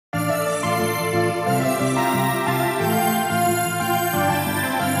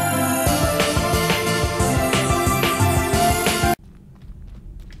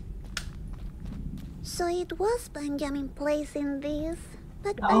it was Benjamin placing these.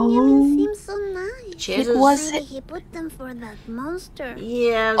 But Benjamin seems so nice. Maybe he put them for that monster.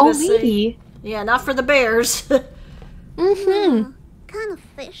 Yeah, maybe. Yeah, not for the bears. Kind of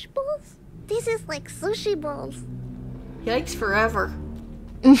fish balls? This is like sushi balls. Yikes forever.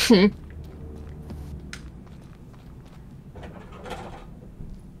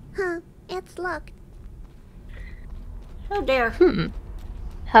 Huh, it's locked. How dare.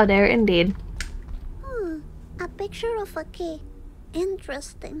 How dare indeed. A picture of a key.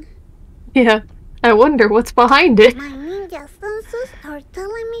 Interesting. Yeah, I wonder what's behind it. My ninja senses are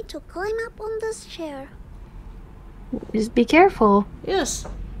telling me to climb up on this chair. Just be careful. Yes.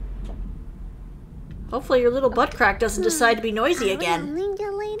 Hopefully your little butt crack doesn't decide to be noisy again.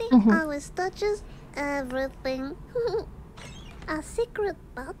 Ninja lady always touches everything. A secret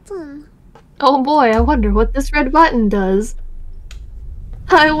button. Oh boy, I wonder what this red button does.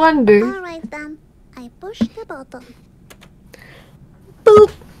 I wonder. Alright then, I push the button.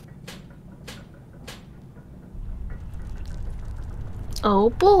 Boop. Oh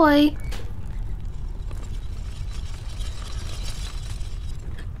boy.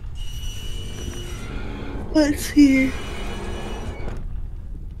 Let's see.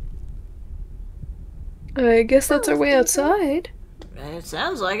 I guess that's our way outside. It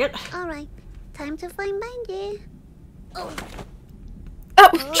sounds like it. Alright, time to find Benji. Oh,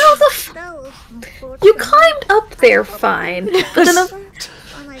 you climbed up there fine. But then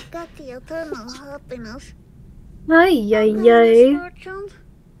when I got the eternal happiness. Misfortune.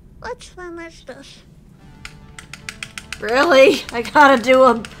 Let's finish this. Really? I gotta do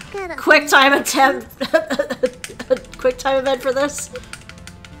a quick time attempt. A quick time event for this?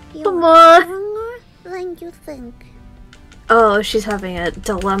 Come on. Stronger than you think. Oh, she's having a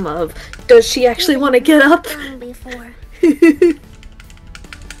dilemma of, does she actually want to get up? Before.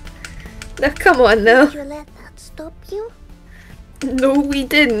 Now, come on, now. Did you let that stop you? No, we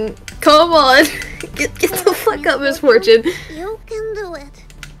didn't. Come on. Get the fuck up, Misfortune. You can do it.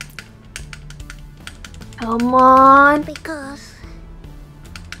 Come on. Because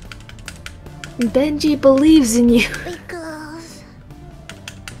Benji believes in you. Because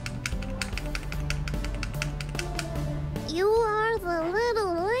you are the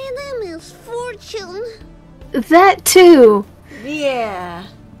little lady Misfortune. That too. Yeah.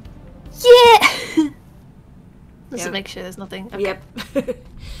 Yeah. Let's make sure there's nothing. Okay. Yep.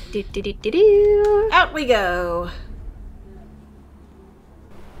 Do. Out we go.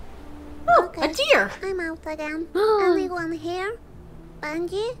 Oh, Okay, a deer. I'm out again. Anyone here?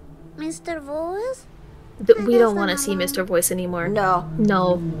 Benji? Mr. Voice? We don't want to see Mr. Voice anymore. No.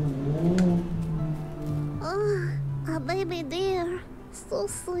 No. Oh, a baby deer. So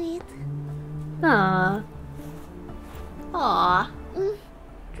sweet. Aww. Aww.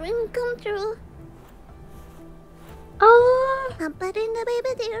 Dream come true. Aww. I'm petting the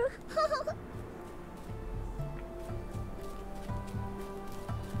baby deer.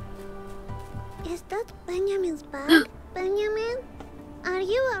 Is that Benjamin's bag? Benjamin? Are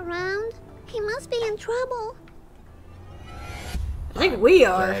you around? He must be in trouble. I think we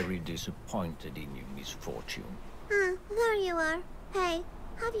are. Very disappointed in you, Misfortune. Ah, there you are. Hey,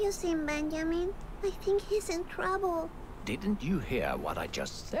 have you seen Benjamin? I think he's in trouble. Didn't you hear what I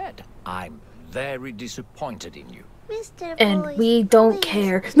just said? I'm very disappointed in you. Mr. And Voice, we don't please,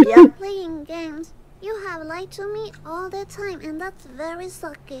 care. Stop playing games. You have lied to me all the time, and that's very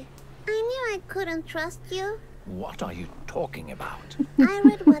sucky. I knew I couldn't trust you. What are you talking about? I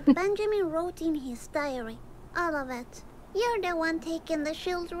read what Benjamin wrote in his diary. All of it. You're the one taking the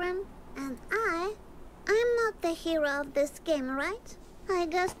children, and I'm not the hero of this game, right? I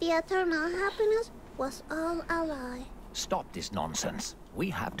guess the eternal happiness was all a lie. Stop this nonsense. We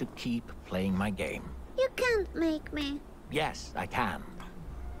have to keep playing my game. You can't make me. Yes, I can.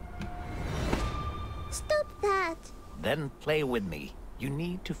 Stop that. Then play with me. You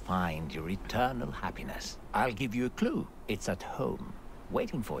need to find your eternal happiness. I'll give you a clue. It's at home,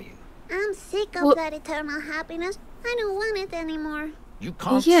 waiting for you. I'm sick of that eternal happiness. I don't want it anymore. You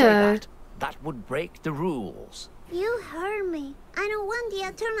can't say that. That would break the rules. You heard me. I don't want the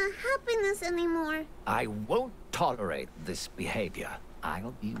eternal happiness anymore. I won't tolerate this behavior.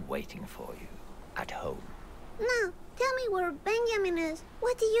 I'll be waiting for you at home. Now, tell me where Benjamin is.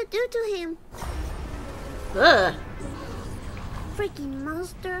 What did you do to him? Ugh. Freaking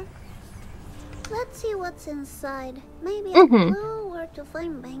monster. Let's see what's inside. Maybe a clue where to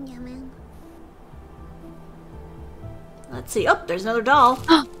find Benjamin. Let's see. Oh, there's another doll.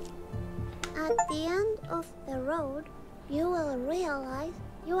 At the end of the road, you will realize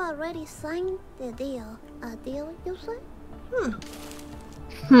you already signed the deal. A deal, you say?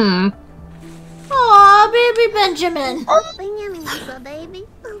 Aw, baby Benjamin. Benjamin is a baby.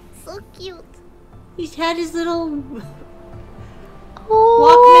 Oh, so cute. He's had his little Oh,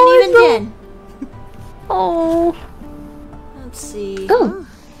 Walkman even then. Oh. Let's see. Oh.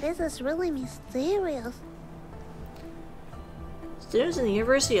 This is really mysterious. Students in the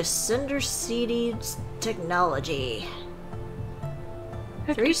University of Cinder City Technology.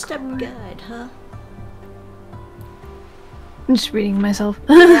 3-step guide, huh? I'm just reading myself.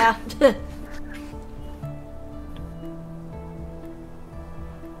 Yeah.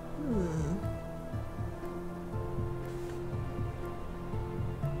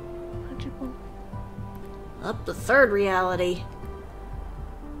 Up the third reality.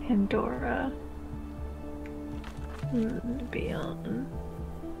 Pandora. Beyond.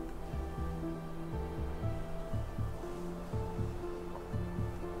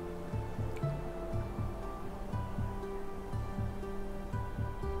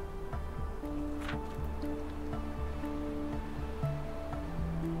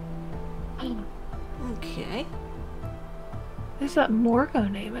 Okay. There's that Morgo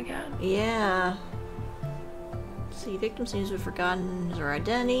name again. Yeah. Let's see, victim seems to have forgotten her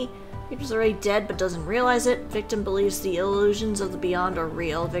identity. Victim's already dead but doesn't realize it. Victim believes the illusions of the beyond are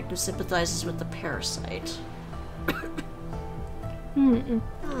real. Victim sympathizes with the parasite.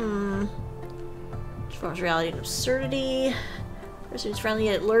 Transforms reality into absurdity. Person who's friendly,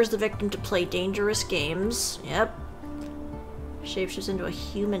 it lures the victim to play dangerous games. Yep. Shapeshifts into a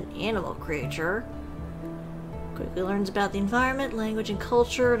human animal creature. Quickly learns about the environment, language, and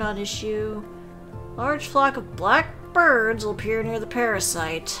culture, not issue. Large flock of black birds will appear near the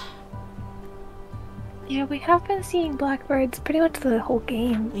parasite. Yeah, we have been seeing blackbirds pretty much the whole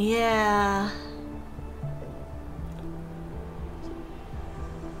game. Yeah.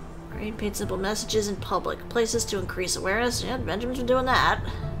 Great, paid simple messages in public places to increase awareness. Yeah, Benjamin's been doing that.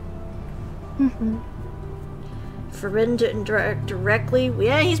 Forbidden to interact directly.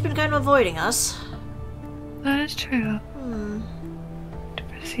 Yeah, he's been kind of avoiding us. That is true. To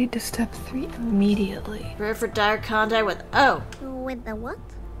proceed to step 3 immediately. Prepare for dire contact with. Oh. With the what?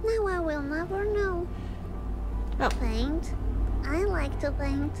 Now I will never know. Oh. Paint. I like to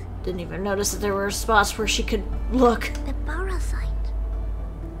paint. Didn't even notice that there were spots where she could look. The parasite.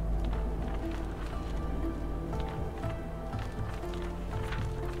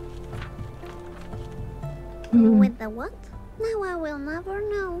 With the what? Now I will never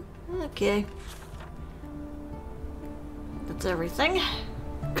know. Okay. That's everything.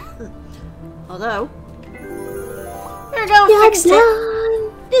 Although. There we go, fixed it!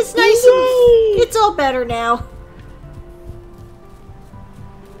 It's nice and it's all better now.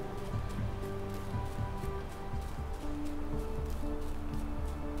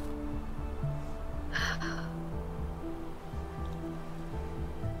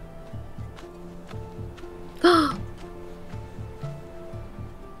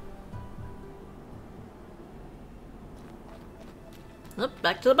 Oop,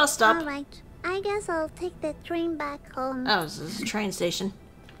 back to the bus stop. Alright, I guess I'll take the train back home. Oh, this is a train station.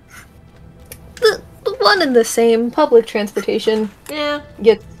 The one and the same. Public transportation Yeah.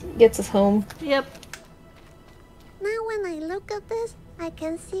 gets us home. Yep. Now when I look at this, I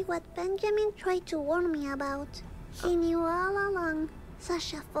can see what Benjamin tried to warn me about. He knew all along.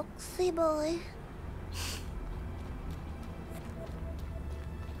 Such a foxy boy.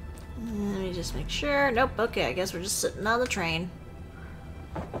 Let me just make sure. Nope, okay, I guess we're just sitting on the train.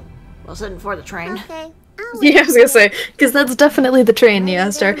 Well, sitting for the train. Okay, I'll Yeah, I was gonna say, because that's definitely the train, yeah,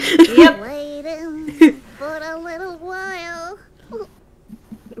 Star. Yep. Waiting for a little while.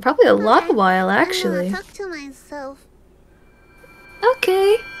 Probably a lot of while, I actually. wanna talk to myself.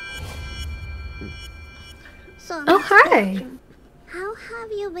 Okay. So, Oh, Miss hi. Fortune, how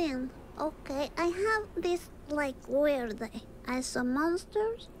have you been? Okay, I have this, like, weird day. I saw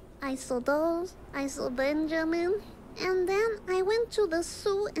monsters, I saw dolls, I saw Benjamin, and then I went to the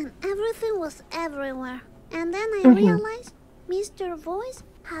zoo and everything was everywhere. And then I realized Mr. Voice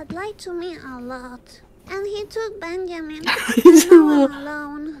had lied to me a lot. And he took Benjamin. And now I'm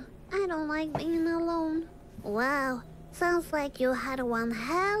alone. I don't like being alone. Wow, sounds like you had one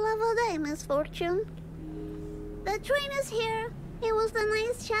hell of a day, Misfortune. The train is here. It was a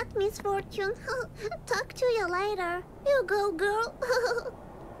nice chat, Misfortune. Talk to you later. You go, girl.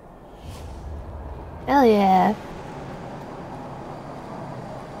 Hell yeah.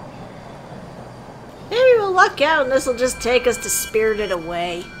 Maybe we'll luck out and this will just take us to Spirited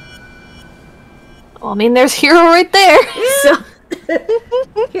Away. Well, I mean, there's Hero right there. So.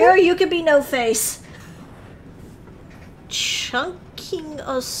 Here, you could be No Face.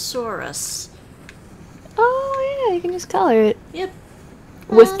 Chunkingosaurus. Oh, yeah, you can just color it. Yep.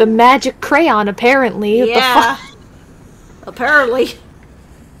 with the magic crayon, apparently. What the Yeah. fuck? Apparently.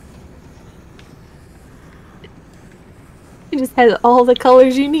 It just has all the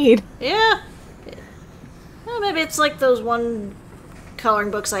colors you need. Yeah. Well, maybe it's like those one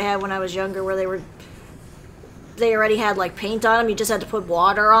coloring books I had when I was younger where they already had like paint on them. You just had to put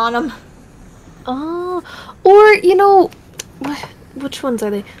water on them. Oh, or you know, which ones are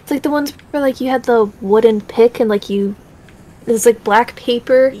they? It's like the ones where like you had the wooden pick and like there's like black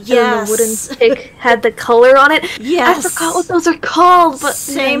paper and then the wooden Yes. pick had the color on it. Yes. I forgot what those are called, but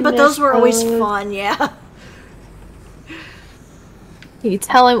Same, I but those missed were always those. fun, yeah. Can you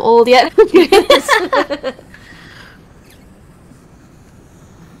tell I'm old yet?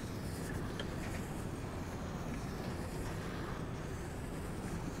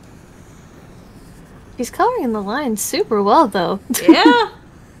 He's coloring the lines super well, though. Yeah.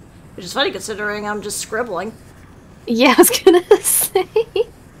 Which is funny considering I'm just scribbling. Yeah, I was gonna say.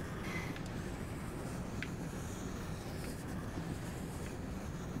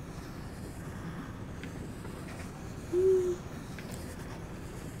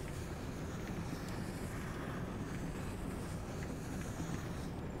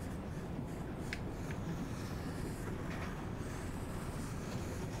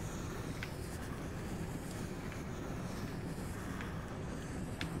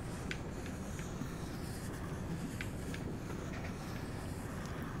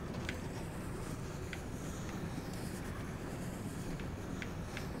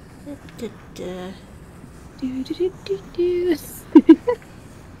 Da-da. Do-do-do-do-do.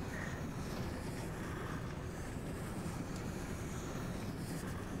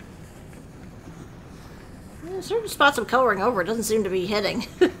 Certain spots I'm coloring over doesn't seem to be hitting.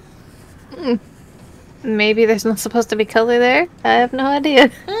 Maybe there's not supposed to be color there? I have no idea. I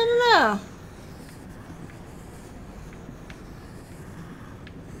don't know.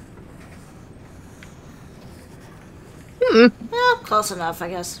 Well, close enough, I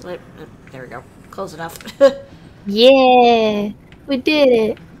guess. Wait, there we go. Close enough. Yeah, we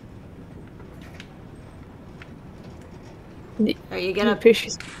did it. Are you gonna...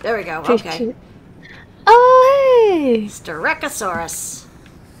 Appreciate- There we go, okay. appreciate- Oh, hey! Styracosaurus.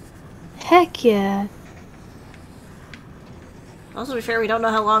 Heck yeah. Also, to be fair, we don't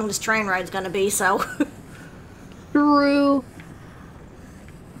know how long this train ride's gonna be, so... True.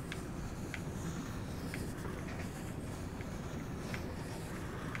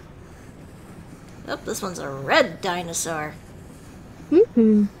 Oh, this one's a red dinosaur.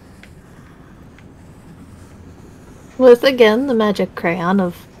 Mm-hmm. With, again, the magic crayon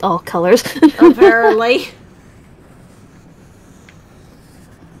of all colors. Apparently.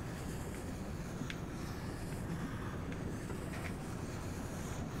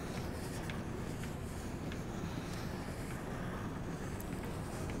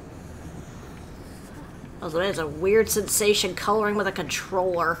 Also, it's a weird sensation coloring with a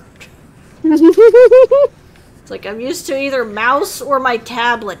controller. It's like I'm used to either mouse or my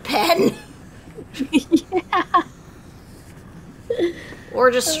tablet pen. Yeah. Or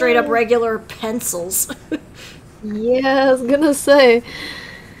just straight up regular pencils. Yeah, I was gonna say.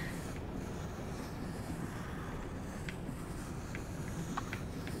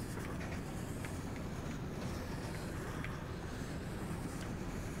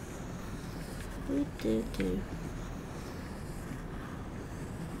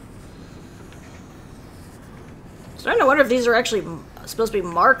 Starting to wonder if these are actually supposed to be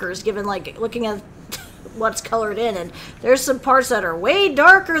markers, given like looking at what's colored in, and there's some parts that are way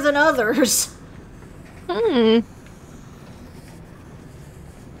darker than others. Hmm.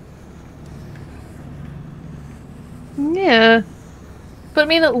 Yeah. But I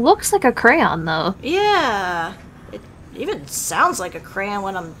mean, it looks like a crayon, though. Yeah, it even sounds like a crayon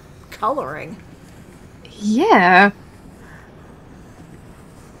when I'm coloring. Yeah.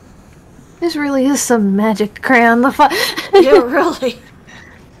 This really is some magic crayon. Yeah, really.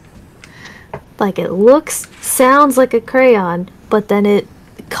 Like, it looks, sounds like a crayon, but then it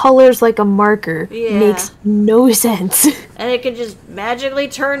colors like a marker. Yeah. Makes no sense. And it can just magically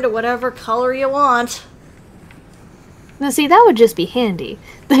turn to whatever color you want. Now, see, that would just be handy.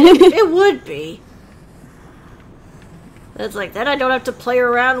 It would be. It's like, then I don't have to play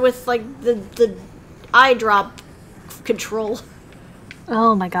around with, like, the eye drop control.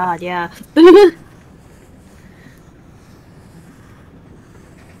 Oh my god, yeah.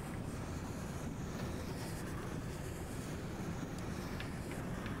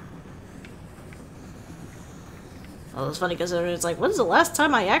 Oh, it's funny because it's like, when's the last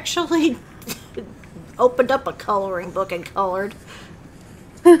time I actually opened up a coloring book and colored?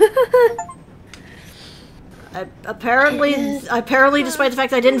 Apparently, despite the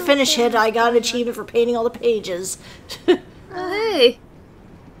fact that I didn't finish it, I got an achievement for painting all the pages. Hey.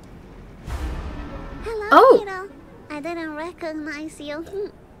 Hello, Oh. Hiro. I didn't recognize you.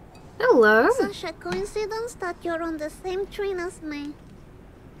 Hello. Such a coincidence that you're on the same train as me.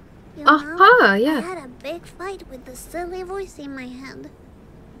 You Uh-huh, I yeah. had a big fight with the silly voice in my head.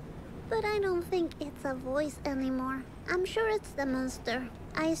 But I don't think it's a voice anymore. I'm sure it's the monster.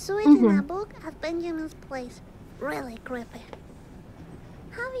 I saw it in a book at Benjamin's place. Really creepy.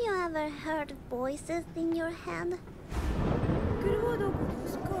 Have you ever heard voices in your head?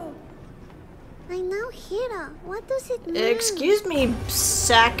 I know, Hiro. What does it mean? Excuse me,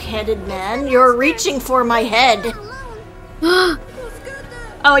 sack-headed man. You're reaching for my head. Alone.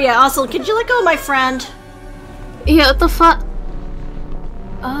 Oh yeah, also, could you let go of my friend? Yeah, what the fuck?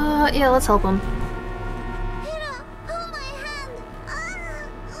 Yeah, let's help him. Hiro, hold my hand.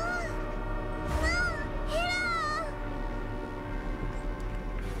 No, Hiro.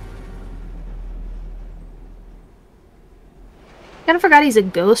 Kinda forgot he's a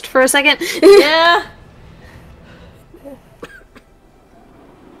ghost for a second. Yeah.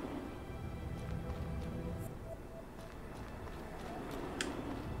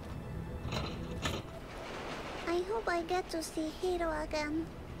 I hope I get to see Hiro again.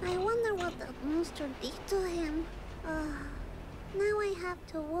 I wonder what that monster did to him. Now I have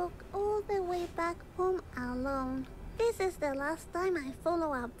to walk all the way back home alone. This is the last time I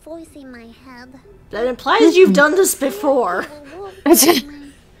follow a voice in my head. That implies you've done this before. I will walk with my